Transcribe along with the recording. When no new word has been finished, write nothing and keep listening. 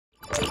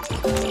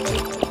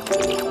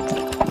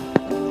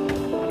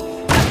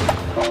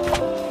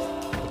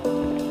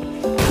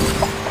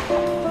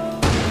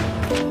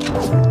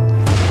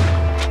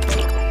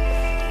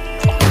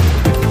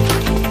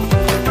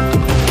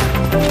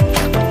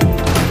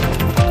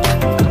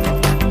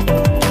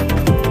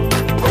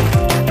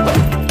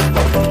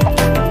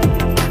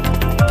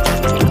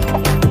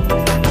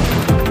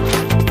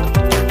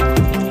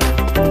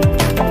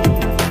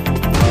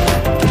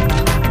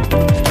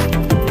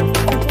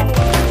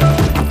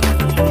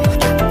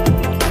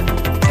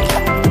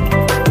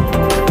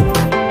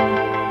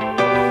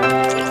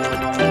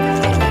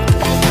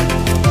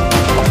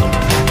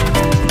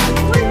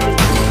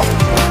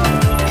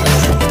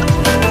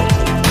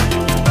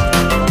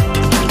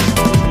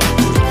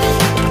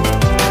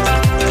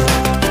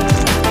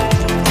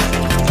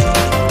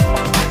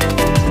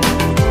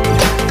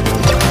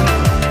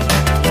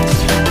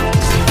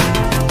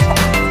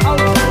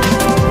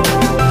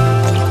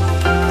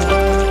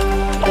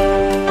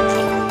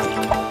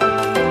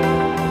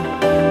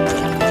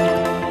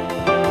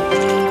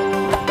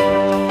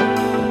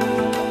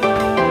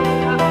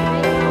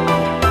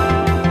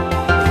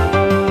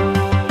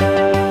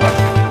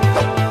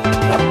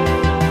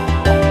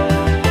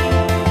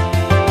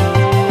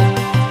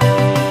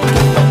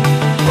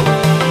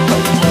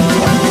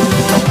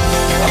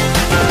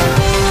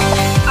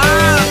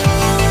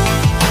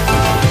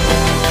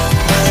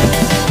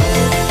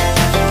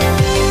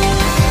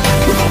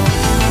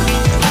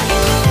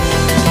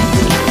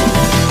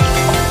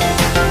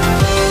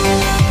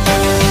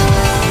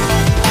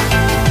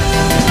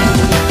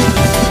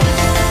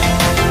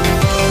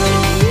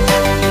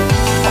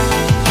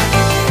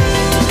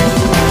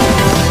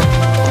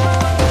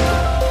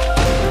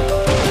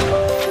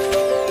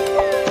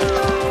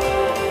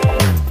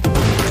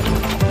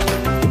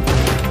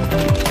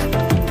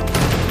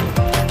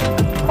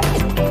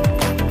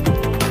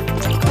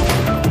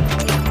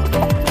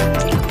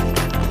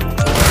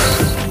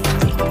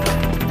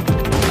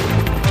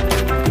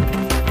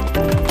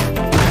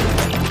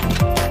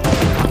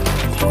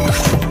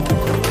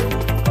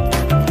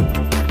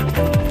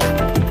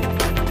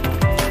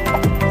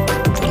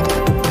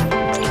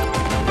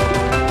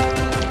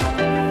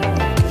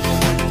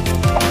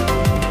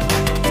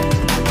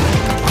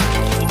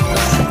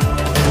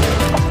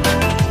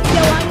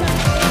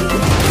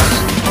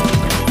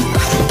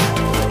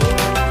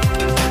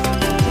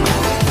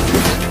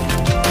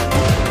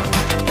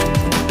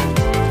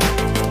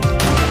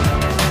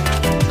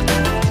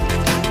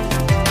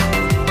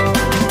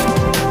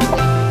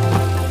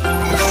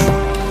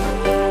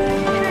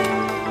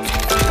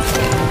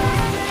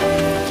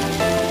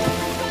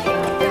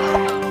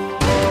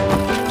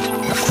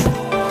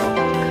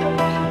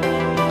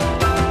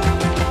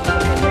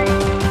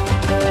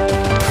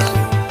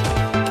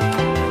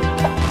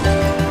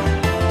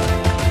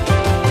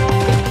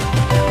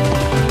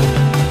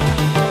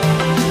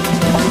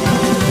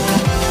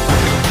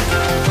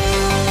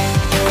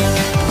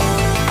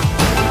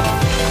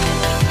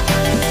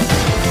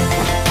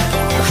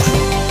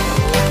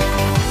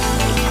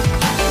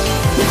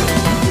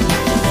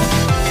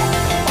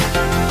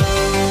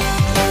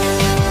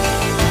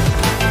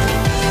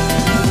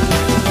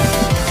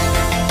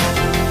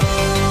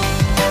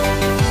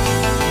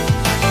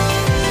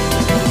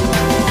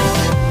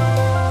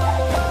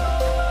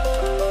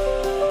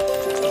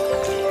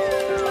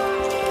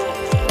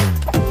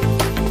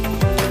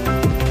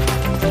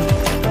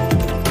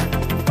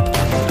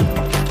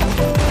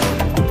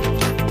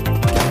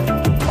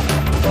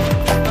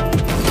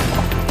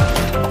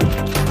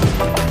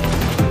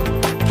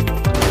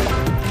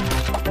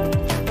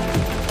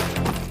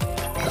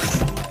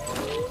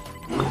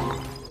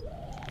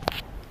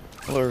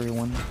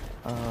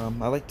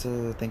I'd like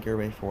to thank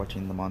everybody for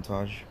watching the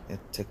montage. It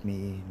took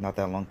me not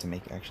that long to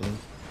make, actually.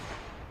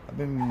 I've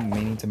been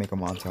meaning to make a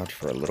montage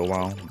for a little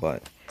while,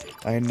 but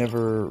I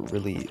never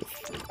really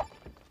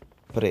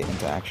put it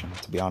into action,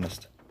 to be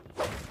honest.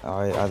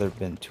 I either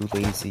been too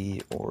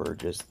lazy or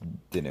just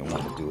didn't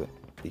want to do it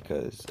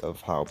because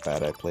of how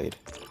bad I played.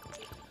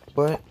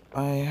 But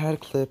I had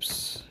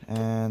clips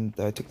and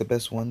I took the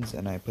best ones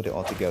and I put it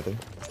all together.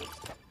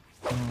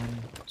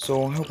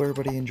 So I hope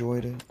everybody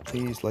enjoyed it.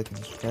 Please like and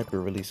subscribe. It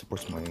really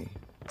supports my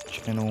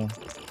channel.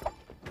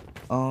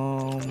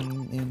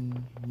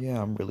 And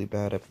yeah, I'm really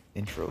bad at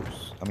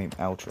intros. I mean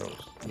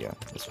outros. Yeah,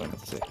 that's what I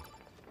meant to say.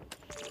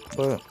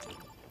 But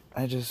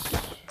I just,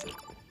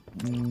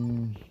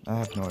 I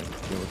have no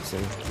idea what to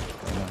say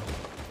right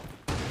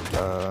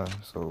now.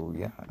 So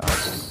yeah, I'll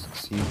just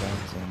see you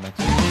guys in the next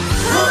one.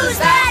 Who's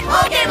that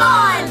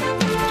Pokemon?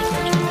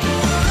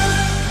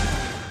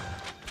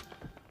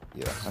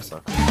 Yeah, I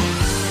suck.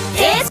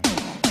 It's